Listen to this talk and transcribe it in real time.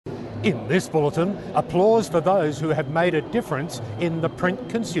In this bulletin, applause for those who have made a difference in the print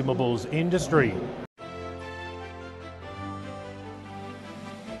consumables industry.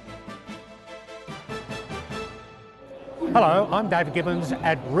 Hello, I'm David Gibbons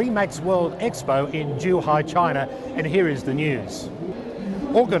at Remax World Expo in Zhuhai, China, and here is the news.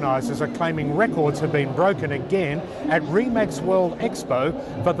 Organisers are claiming records have been broken again at Remax World Expo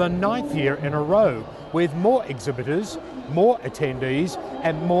for the 9th year in a row, with more exhibitors, more attendees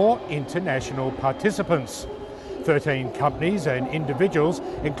and more international participants. 13 companies and individuals,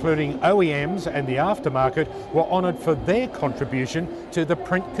 including OEMs and the aftermarket, were honoured for their contribution to the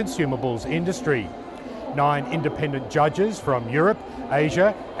print consumables industry. 9 independent judges from Europe,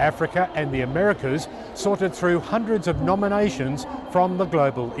 Asia, Africa and the Americas sorted through hundreds of nominations from the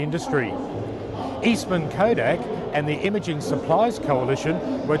global industry. Eastman Kodak and the Imaging Supplies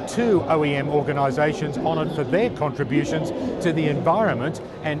Coalition were 2 OEM organisations honoured for their contributions to the environment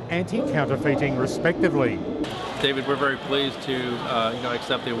and anti-counterfeiting respectively. David, we're very pleased to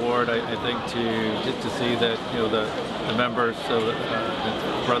accept the award. I think to see that the members, so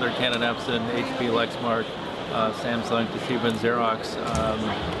Brother Canon Epson, HP Lexmark, Samsung, Toshiba, and Xerox,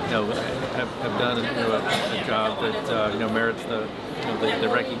 have done a job that merits the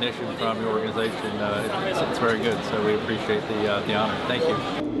recognition from your organization. It's very good, so we appreciate the honor. Thank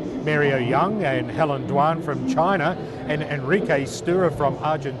you. Mario Young and Helen Duan from China and Enrique Stura from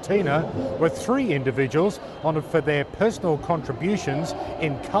Argentina were 3 individuals honoured for their personal contributions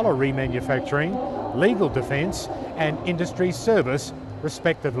in colour remanufacturing, legal defence and industry service,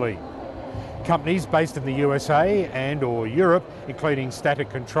 respectively. Companies based in the USA and or Europe, including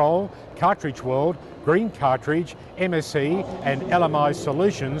Static Control, Cartridge World, Green Cartridge, MSC and LMI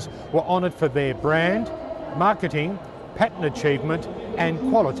Solutions, were honoured for their brand, marketing, patent achievement and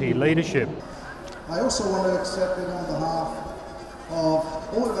quality leadership. I also want to accept it on behalf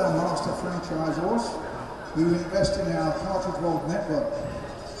of all of our master franchisors who invest in our Cartridge World network,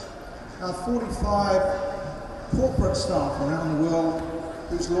 our 45 corporate staff around the world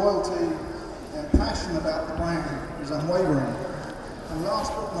whose loyalty and passion about the brand is unwavering, and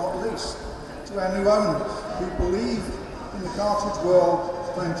last but not least to our new owners who believe in the Cartridge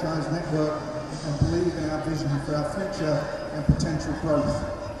World franchise network and believe in our vision for our future and potential growth.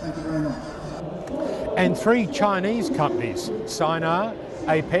 Thank you very much. And 3 Chinese companies, Sinar,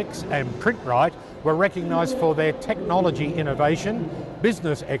 Apex and Print-Rite, were recognised for their technology innovation,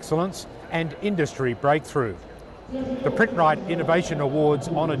 business excellence and industry breakthrough. The Print-Rite Innovation Awards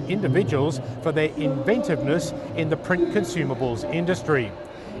honoured individuals for their inventiveness in the print consumables industry.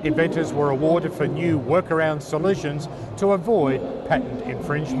 Inventors were awarded for new workaround solutions to avoid patent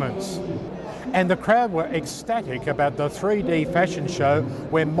infringements. And the crowd were ecstatic about the 3D fashion show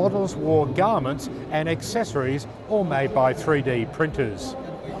where models wore garments and accessories all made by 3D printers.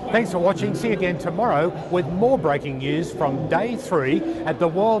 Thanks for watching. See you again tomorrow with more breaking news from day 3 at the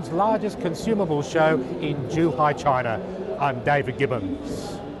world's largest consumables show in Zhuhai, China. I'm David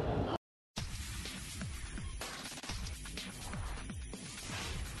Gibbons.